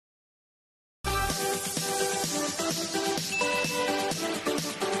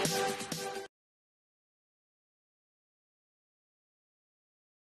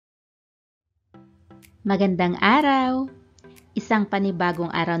Magandang araw! Isang panibagong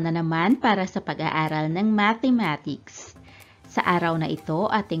araw na naman para sa pag-aaral ng mathematics. Sa araw na ito,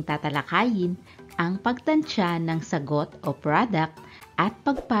 ating tatalakayin ang pagtansya ng sagot o product at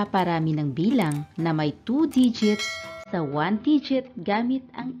pagpaparami ng bilang na may 2 digits sa 1 digit gamit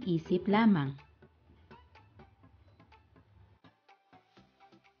ang isip lamang.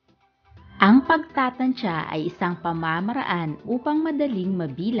 Ang pagtatansya ay isang pamamaraan upang madaling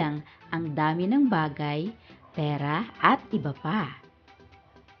mabilang ang dami ng bagay, pera at iba pa.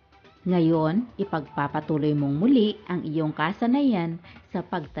 Ngayon, ipagpapatuloy mong muli ang iyong kasanayan sa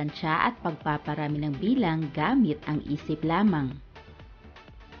pagtansya at pagpaparami ng bilang gamit ang isip lamang.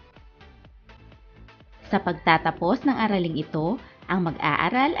 Sa pagtatapos ng araling ito, ang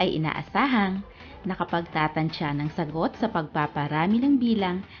mag-aaral ay inaasahang nakapagtatansya ng sagot sa pagpaparami ng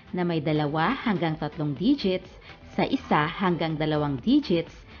bilang na may 2 hanggang 3 digits sa 1 hanggang 2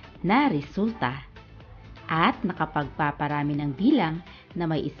 digits na resulta. At nakapagpaparami ng bilang na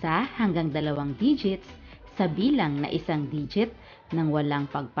may 1 hanggang 2 digits sa bilang na 1 digit ng walang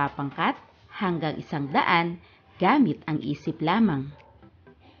pagpapangkat hanggang 100 gamit ang isip lamang.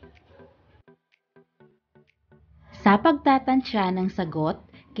 Sa pagtatansya ng sagot,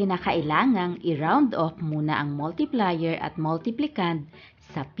 kinakailangang i-round off muna ang multiplier at multiplicand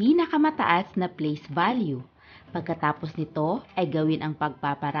sa pinakamataas na place value. Pagkatapos nito ay gawin ang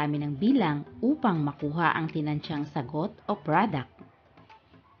pagpaparami ng bilang upang makuha ang tinansyang sagot o product.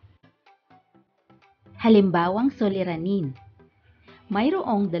 Halimbawang suliranin.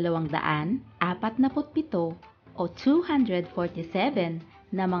 Mayroong 247 o 247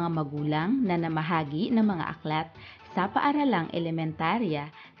 na mga magulang na namahagi ng mga aklat sa paaralang elementarya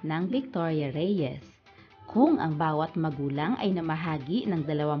ng Victoria Reyes. Kung ang bawat magulang ay namahagi ng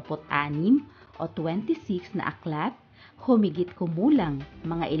 26 o 26 na aklat, humigit kumulang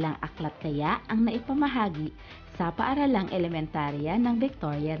mga ilang aklat kaya ang naipamahagi sa paaralang elementarya ng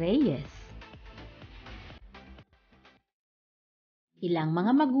Victoria Reyes? Ilang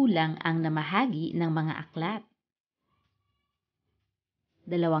mga magulang ang namahagi ng mga aklat?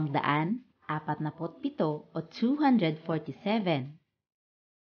 247 o 247.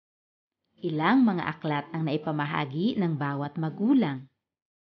 Ilang mga aklat ang naipamahagi ng bawat magulang?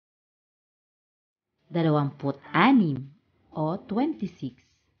 26 o 26.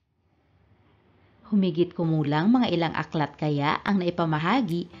 Humigit kumulang mga ilang aklat kaya ang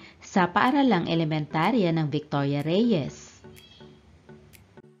naipamahagi sa paaralang elementarya ng Victoria Reyes?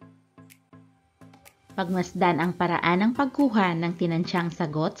 Pagmasdan ang paraan ng pagkuha ng tinansyang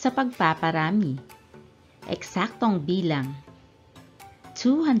sagot sa pagpaparami. Eksaktong bilang.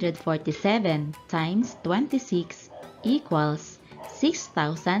 247 times 26 equals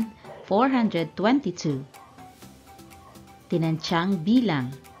 6,422. Tinansyang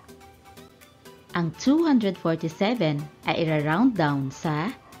bilang. Ang 247 ay i-round down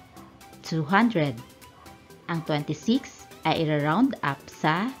sa 200. Ang 26 ay i-round up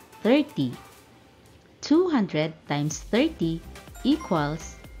sa 30. 200 times 30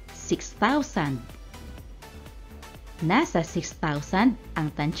 equals 6,000. Nasa 6,000 ang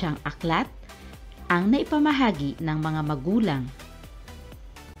tansyang aklat ang naipamahagi ng mga magulang.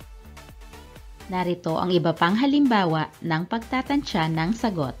 Narito ang iba pang halimbawa ng pagtatansya ng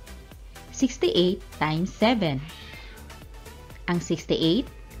sagot. 68 times 7. Ang 68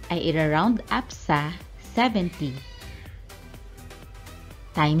 ay i-round up sa 70.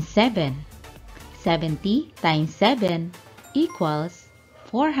 Times 7. 70 times 7 equals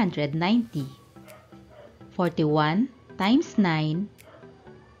 490. 41 times 9.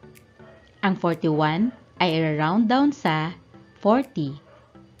 Ang 41 ay i-round down sa 40.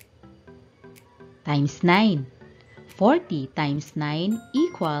 Times 9. 40 times 9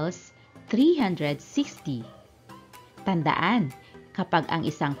 equals 360. Tandaan, kapag ang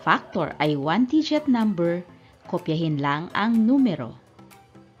isang factor ay 1-digit number, kopyahin lang ang numero.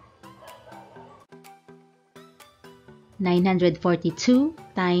 942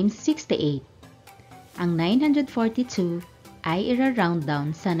 times 68. Ang 942 ay i-round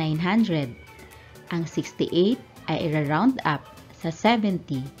down sa 900. Ang 68 ay i-round up sa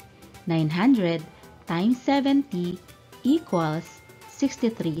 70. 900 times 70 equals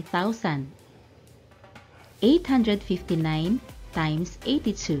 63,000. 859 times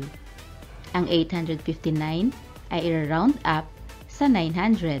 82. Ang 859 ay i-round up sa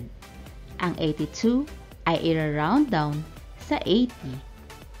 900. Ang 82 ay i-round down sa 80.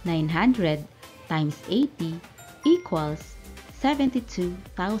 900 times 80 equals 72,000.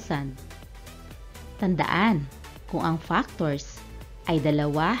 Tandaan, kung ang factors ay 2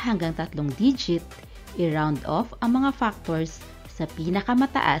 hanggang 3 digit, i-round off ang mga factors sa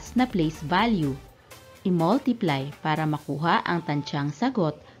pinakamataas na place value. i-multiply para makuha ang tansyang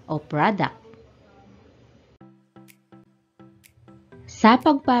sagot o product. Sa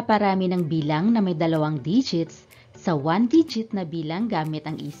pagpaparami ng bilang na may dalawang digits, sa 1-digit na bilang gamit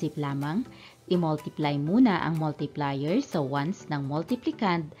ang isip lamang, i-multiply muna ang multiplier sa ones ng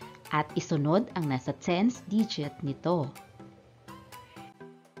multiplicand at isunod ang nasa tens digit nito.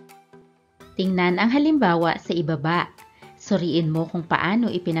 Tingnan ang halimbawa sa ibaba. Suriin mo kung paano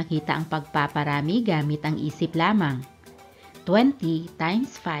ipinakita ang pagpaparami gamit ang isip lamang. 20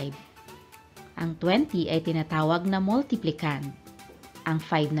 times 5. Ang 20 ay tinatawag na multiplicand. Ang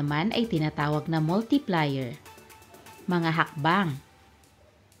 5 naman ay tinatawag na multiplier. Mga hakbang.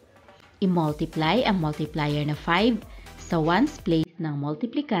 I-multiply ang multiplier na 5 sa ones place ng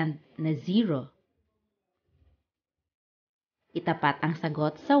multiplicand na 0. Itapat ang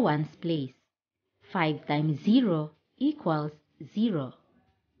sagot sa ones place. 5 times 0 equals 0.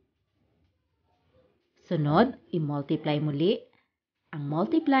 Sunod, i-multiply muli ang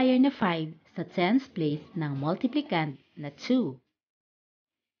multiplier na 5 sa tens place ng multiplicand na 2.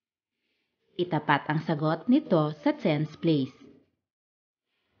 Itapat ang sagot nito sa tens place.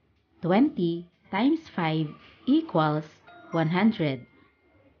 20 times 5 equals 100.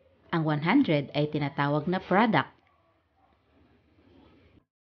 Ang 100 ay tinatawag na product.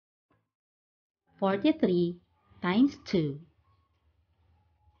 43 times 2.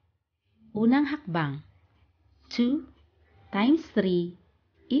 Unang hakbang. 2 times 3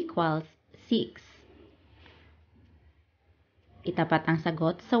 equals 6. Itapat ang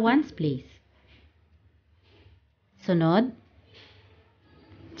sagot sa ones place. Sunod,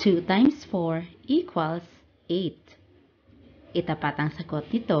 2 times 4 equals 8. Itapat ang sagot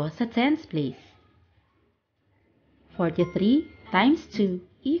nito sa tens place. 43 times 2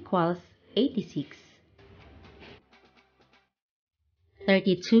 equals 86.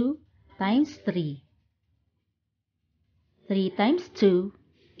 32 times 3. 3 times 2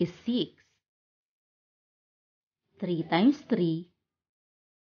 is 6. 3 times 3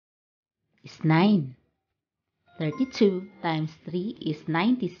 is 9. 32 times 3 is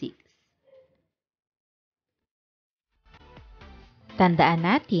 96. Tandaan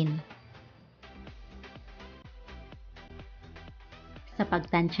natin, sa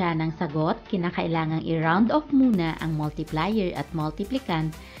pagtansya ng sagot, kinakailangang i-round off muna ang multiplier at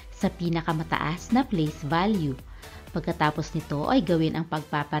multiplicand sa pinakamataas na place value. Pagkatapos nito ay gawin ang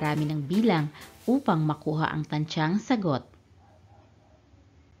pagpaparami ng bilang upang makuha ang tansyang sagot.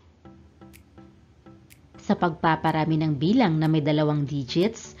 Sa pagpaparami ng bilang na may dalawang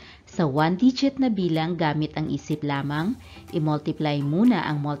digits, sa 1-digit na bilang gamit ang isip lamang, i-multiply muna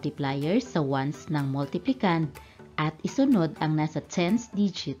ang multiplier sa ones ng multiplicand at isunod ang nasa tens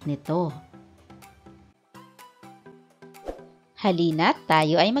digit nito. Halina't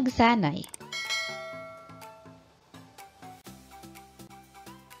tayo ay magsanay.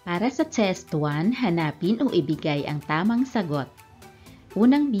 Para sa test 1, hanapin o ibigay ang tamang sagot.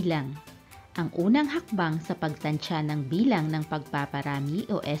 Unang bilang. Ang unang hakbang sa pagtansya ng bilang ng pagpaparami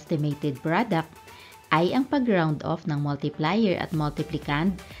o estimated product ay ang pag-round off ng multiplier at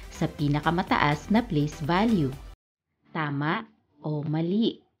multiplicand sa pinakamataas na place value. Tama o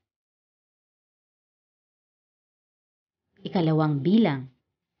mali? Ikalawang bilang.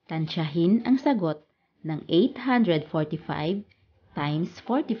 Tansyahin ang sagot ng 845 times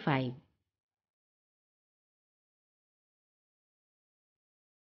 45.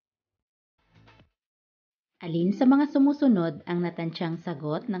 Alin sa mga sumusunod ang natansyang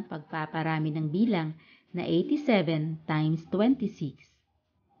sagot ng pagpaparami ng bilang na 87 times 26?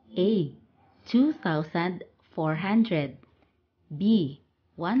 A. 2,400. B.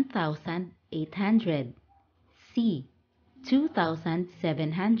 1,800. C.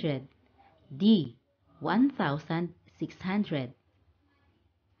 2,700. D. 1,600.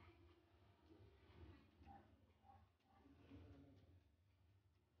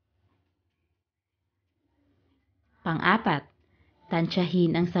 Pang-apat,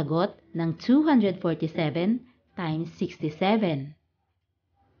 tansyahin ang sagot ng 247 times 67.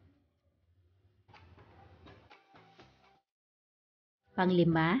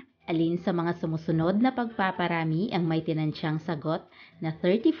 Panglima, alin sa mga sumusunod na pagpaparami ang may tinansyang sagot na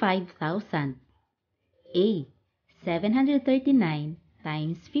 35,000? A. 739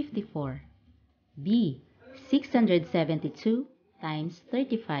 times 54. B. 672 times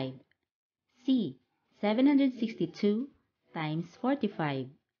 35. C. 762 times 45.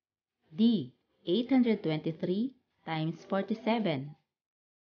 D. 823 times 47.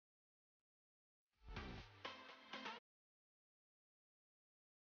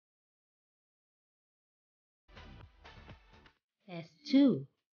 Test 2.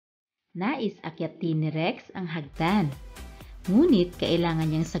 Nais akyatin ni Rex ang hagdan. Ngunit kailangan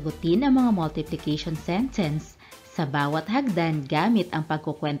niyang sagutin ang mga multiplication sentence sa bawat hagdan gamit ang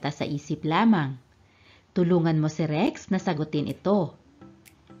pagkukwenta sa isip lamang. Tulungan mo si Rex na sagutin ito.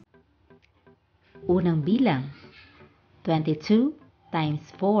 Unang bilang, 22 times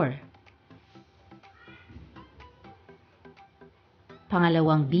 4.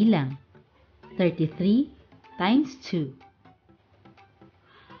 Pangalawang bilang, 33 times 2.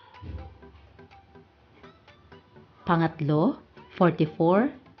 Pangatlo, 44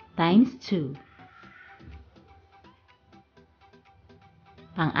 times 2.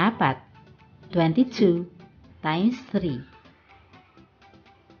 Pang-apat, 22 times 3.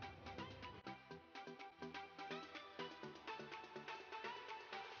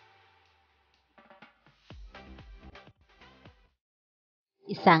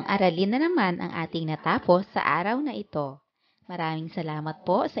 Isang aralin na naman ang ating natapos sa araw na ito. Maraming salamat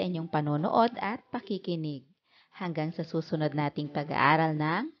po sa inyong panonood at pakikinig. Hanggang sa susunod nating pag-aaral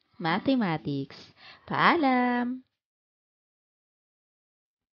ng mathematics. Paalam!